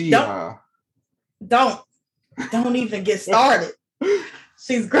Interrupted, Gia. Don't even get started.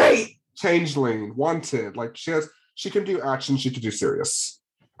 She's great. Changeling, Wanted. Like she can do action, she can do serious.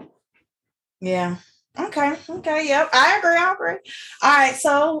 Yeah. Okay. Yep. I agree. All right.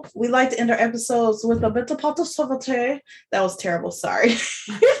 So we like to end our episodes with a bit of positivity. That was terrible. Sorry.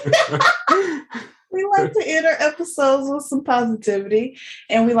 We like to end our episodes with some positivity,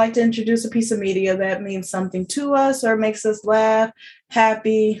 and we like to introduce a piece of media that means something to us or makes us laugh,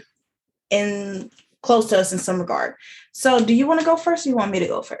 happy, and close to us in some regard. So do you want to go first or you want me to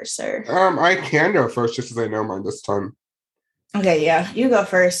go first, sir? I can go first just because I know mine this time. Okay, yeah. You go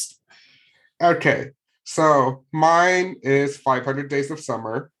first. Okay. So mine is 500 Days of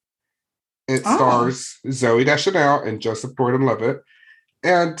Summer. It stars Zooey Deschanel and Joseph Gordon-Levitt.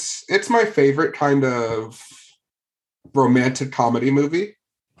 And it's my favorite kind of romantic comedy movie.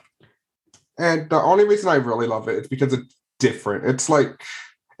 And the only reason I really love it is because it's different. It's like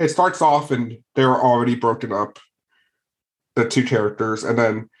it starts off and they're already broken up, the two characters, and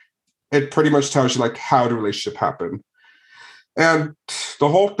then it pretty much tells you like how the relationship happened. And the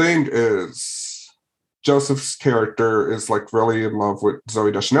whole thing is Joseph's character is like really in love with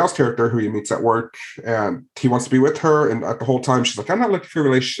Zooey Deschanel's character, who he meets at work, and he wants to be with her. And at the whole time, she's like, I'm not looking for a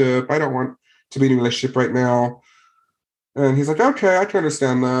relationship. I don't want to be in a relationship right now. And he's like, okay, I can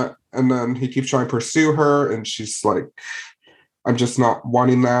understand that. And then he keeps trying to pursue her, and she's like, I'm just not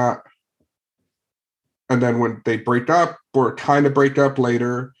wanting that. And then when they break up, or kind of break up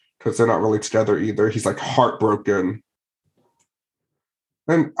later, because they're not really together either, he's like heartbroken.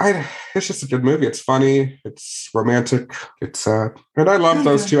 And it's just a good movie. It's funny, it's romantic, it's sad. And I love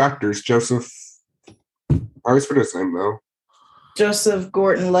those two actors, Joseph. I always forget his name though. Joseph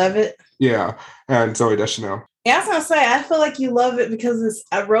Gordon-Levitt. Yeah, and Zooey Deschanel. Yeah, I was gonna say, I feel like you love it because it's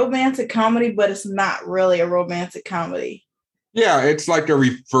a romantic comedy, but it's not really a romantic comedy. Yeah, it's like a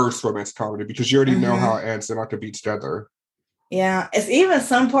reverse romantic comedy because you already know how it ends. They're not gonna be together. Yeah, it's even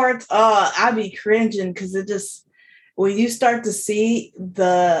some parts. I'd be cringing because it just when you start to see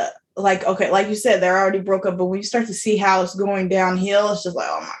the like, okay, like you said, they're already broke up, but when you start to see how it's going downhill, it's just like,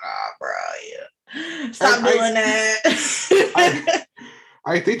 oh my god, bro, yeah, stop doing that.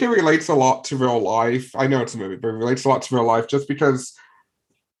 I think it relates a lot to real life. I know it's a movie, but it relates a lot to real life just because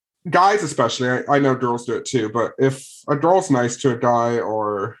guys, especially, I know girls do it too, but if a girl's nice to a guy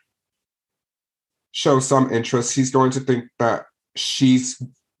or shows some interest, he's going to think that she's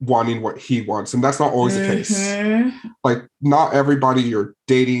wanting what he wants. And that's not always the case. Like, not everybody you're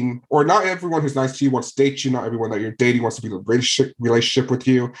dating, or not everyone who's nice to you wants to date you. Not everyone that you're dating wants to be in a relationship with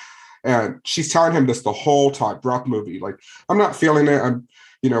you. And she's telling him this the whole time throughout the movie. Like, I'm not feeling it.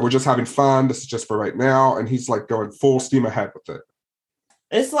 We're just having fun. This is just for right now. And he's like going full steam ahead with it.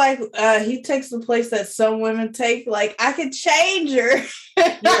 It's like he takes the place that some women take. Like, I could change her.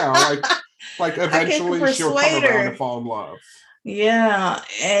 Yeah, like eventually she'll come around and fall in love. Yeah.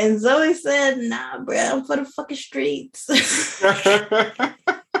 And Zoe said, nah, bro, I'm for the fucking streets. It's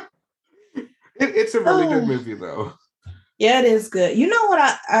a really good movie, though. Yeah, it is good. You know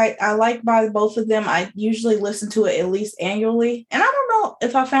what I like by both of them? I usually listen to it at least annually. And I don't know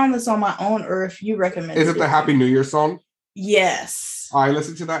if I found this on my own or if you recommend it. Is it the Happy New Year song? Yes. I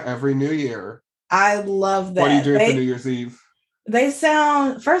listen to that every New Year. I love that. What are you doing for New Year's Eve? They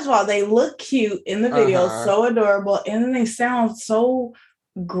sound, first of all, they look cute in the video, so adorable. And then they sound so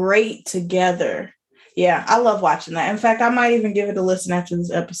great together. Yeah, I love watching that. In fact, I might even give it a listen after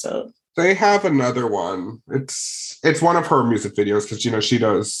this episode. They have another one. It's one of her music videos because, she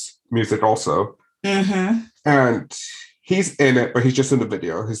does music also. Mm-hmm. And he's in it, but he's just in the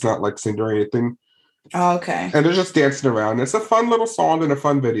video. He's not like singing or anything. Oh, okay. And they're just dancing around. It's a fun little song and a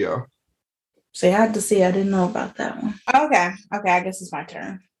fun video. See, I had to see. I didn't know about that one. Okay, I guess it's my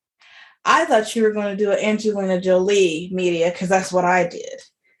turn. I thought you were going to do an Angelina Jolie media because that's what I did.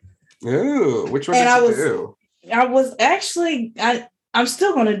 Ooh, which one did you do? I was actually... I'm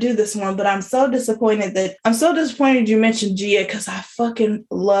still going to do this one, but I'm so disappointed you mentioned Gia because I fucking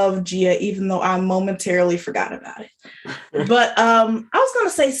love Gia, even though I momentarily forgot about it. But I was going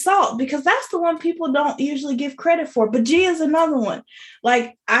to say Salt because that's the one people don't usually give credit for. But Gia is another one.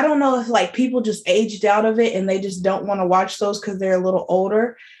 Like, I don't know if like people just aged out of it and they just don't want to watch those because they're a little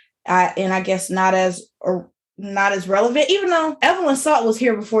older. And I guess not as relevant, even though Evelyn Salt was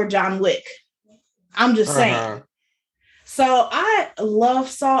here before John Wick. I'm just saying. So I love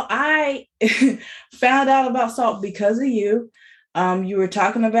Salt. I found out about Salt because of you. You were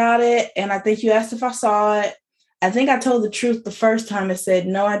talking about it, and I think you asked if I saw it. I think I told the truth the first time and said,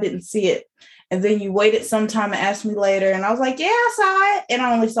 no, I didn't see it. And then you waited some time and asked me later, and I was like, yeah, I saw it. And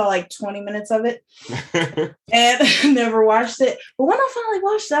I only saw like 20 minutes of it and never watched it. But when I finally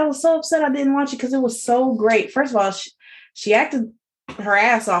watched it, I was so upset I didn't watch it because it was so great. First of all, she acted her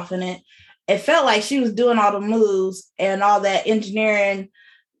ass off in it. It felt like she was doing all the moves and all that engineering,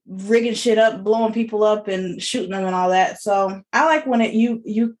 rigging shit up, blowing people up and shooting them and all that. So I like when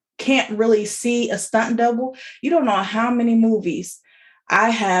you can't really see a stunt double. You don't know how many movies I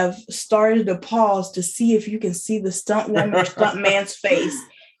have started to pause to see if you can see the stunt woman or stunt man's face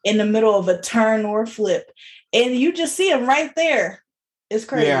in the middle of a turn or a flip. And you just see him right there. It's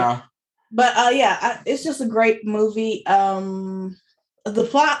crazy. Yeah. But it's just a great movie. The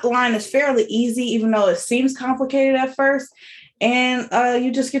plot line is fairly easy, even though it seems complicated at first. And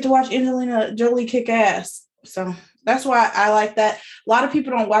you just get to watch Angelina Jolie kick ass. So that's why I like that. A lot of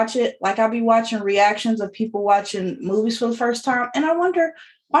people don't watch it. Like, I'll be watching reactions of people watching movies for the first time. And I wonder,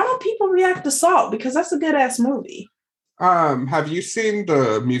 why don't people react to Salt? Because that's a good ass movie. Have you seen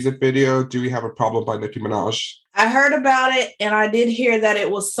the music video, Do We Have a Problem by Nicki Minaj? I heard about it, and I did hear that it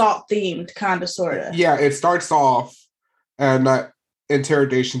was salt themed, kind of, sort of. Yeah, it starts off, and that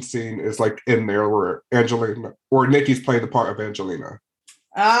interrogation scene is like in there where Nicki's playing the part of Angelina.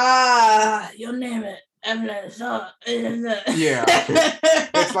 Your name it. Yeah,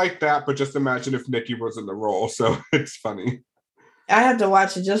 it's like that, but just imagine if Nicki was in the role, so it's funny. I had to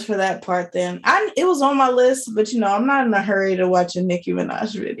watch it just for that part then. It was on my list, but I'm not in a hurry to watch a Nicki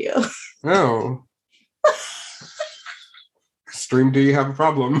Minaj video. No. Stream, do you have a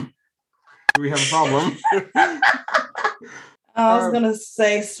problem? Do we have a problem? I was going to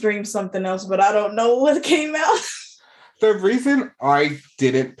say stream something else, but I don't know what came out. The reason I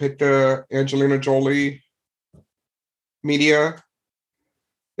didn't pick the Angelina Jolie media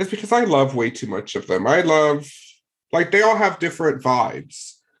is because I love way too much of them. I love, like, they all have different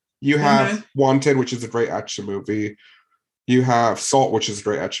vibes. You have Wanted, which is a great action movie. You have Salt, which is a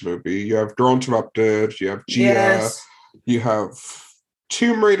great action movie. You have Girl Interrupted. You have Gia. Yes. You have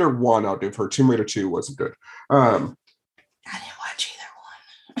Tomb Raider 1. I'll give her. Tomb Raider 2 wasn't good. I didn't watch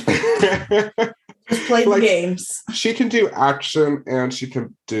either one. Just play the games. She can do action and she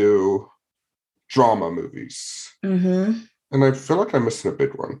can do drama movies. Mm-hmm. And I feel like I'm missing a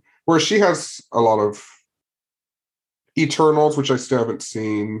big one. Where she has a lot of Eternals, which I still haven't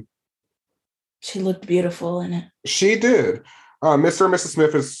seen. She looked beautiful in it. She did. Mr. and Mrs.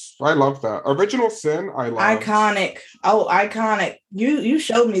 Smith I love that. Original Sin, I love. Iconic. Oh, iconic. You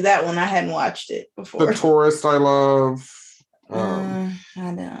showed me that one. I hadn't watched it before. The Tourist, I love. I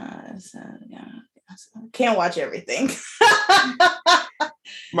can't watch everything.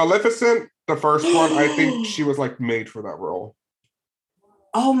 Maleficent, the first one, I think she was like made for that role.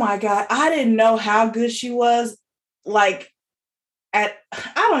 Oh my God. I didn't know how good she was. Like, I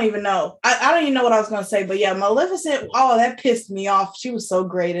don't even know. I don't even know what I was going to say, but yeah, Maleficent, that pissed me off. She was so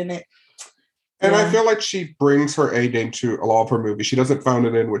great in it. And I feel like she brings her A game to a lot of her movies. She doesn't phone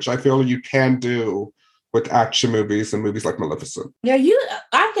it in, which I feel you can do with action movies and movies like Maleficent. Yeah,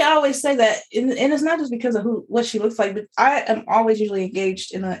 I can always say that, and it's not just because of what she looks like, but I am always usually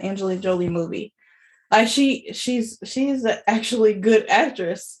engaged in an Angelina Jolie movie. Like she's an actually good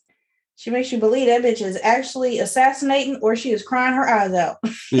actress. She makes you believe that bitch is actually assassinating or she is crying her eyes out.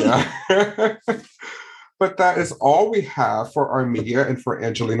 Yeah. But that is all we have for our media and for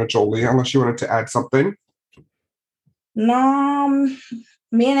Angelina Jolie, unless you wanted to add something. No,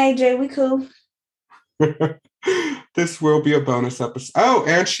 me and AJ, we cool. This will be a bonus episode. Oh,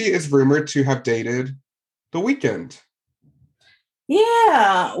 and she is rumored to have dated The Weeknd.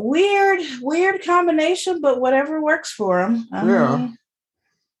 Yeah, weird combination, but whatever works for him.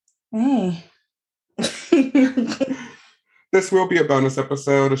 Hey. This will be a bonus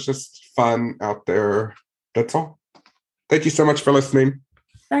episode. It's just fun out there. That's all. Thank you so much for listening.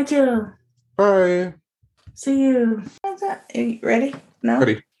 Thank you. Bye. See you. Are you ready? No?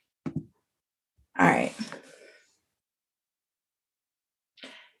 Ready. All right.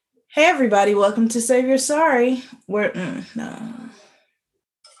 Hey, everybody. Welcome to Save Your Sorry. No.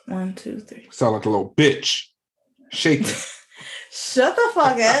 1, 2, 3. Sound like a little bitch. Shaking. Shut the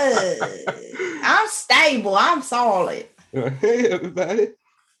fuck up. I'm stable. I'm solid. Hey, everybody.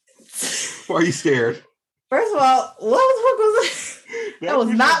 Why are you scared? First of all, what the fuck was that? That was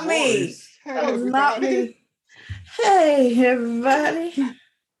not me. That was not me. Hey, everybody.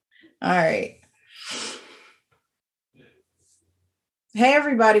 All right. Hey,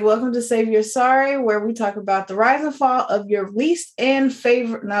 everybody. Welcome to Save Your Sorry, where we talk about the rise and fall of your least and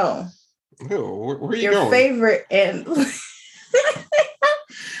favorite. No. Ew, where are you your going? Favorite and...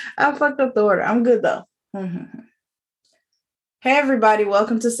 I fucked up the order. I'm good, though. Mm-hmm. Hey, everybody.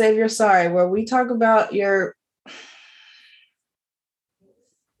 Welcome to Save Your Sorry, where we talk about your... Do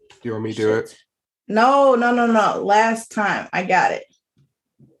you want me to do it? No. Last time. I got it.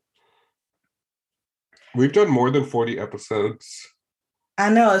 We've done more than 40 episodes. I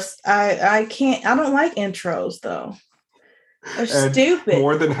know. I can't... I don't like intros, though. They're stupid.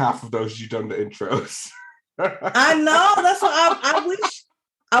 More than half of those you've done the intros. I know. That's what I wish.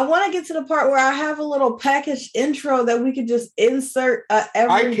 I want to get to the part where I have a little packaged intro that we could just insert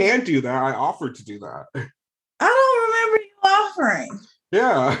I can do that. I offered to do that. I don't remember you offering.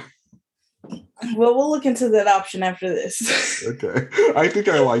 Yeah. Well, we'll look into that option after this. Okay. I think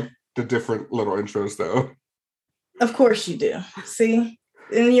I like the different little intros, though. Of course you do. See?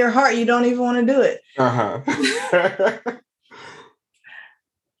 In your heart, you don't even want to do it. Uh-huh.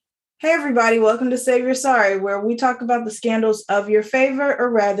 Hey, everybody. Welcome to Save Your Sorry, where we talk about the scandals of your favorite,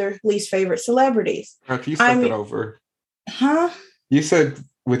 or rather, least favorite celebrities. You said it over. Huh? You said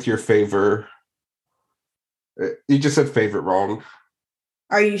with your favor. You just said favorite wrong.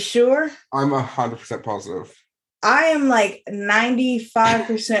 Are you sure? I'm 100% positive. I am like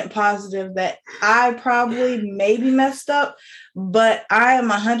 95% positive that I probably maybe messed up, but I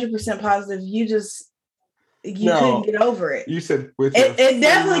am 100% positive you couldn't get over it. You said with it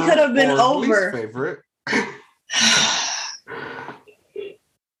definitely could have been over. Least favorite.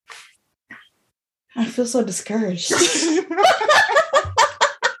 I feel so discouraged.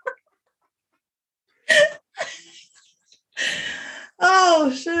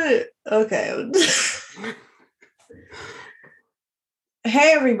 Oh shit. Okay.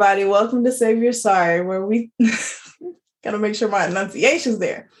 Hey everybody, welcome to Save Your Sorry, where we gotta make sure my enunciation's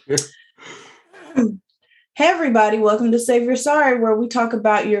there. Hey everybody, welcome to Save Your Sorry, where we talk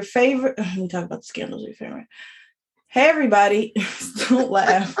about your favorite. We talk about the scandals of your favorite. Hey everybody, don't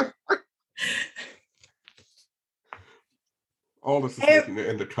laugh. All this is making it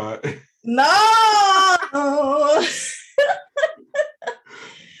in the cut. No.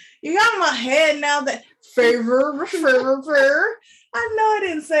 You got in my head now that favor. I know I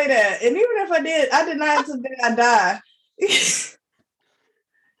didn't say that. And even if I did, I did not say I die.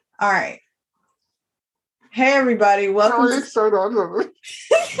 All right. Hey, everybody. Welcome to...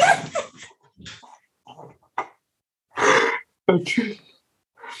 Okay.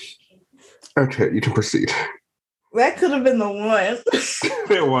 Okay, you can proceed. That could have been the one.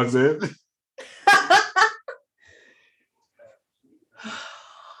 It wasn't.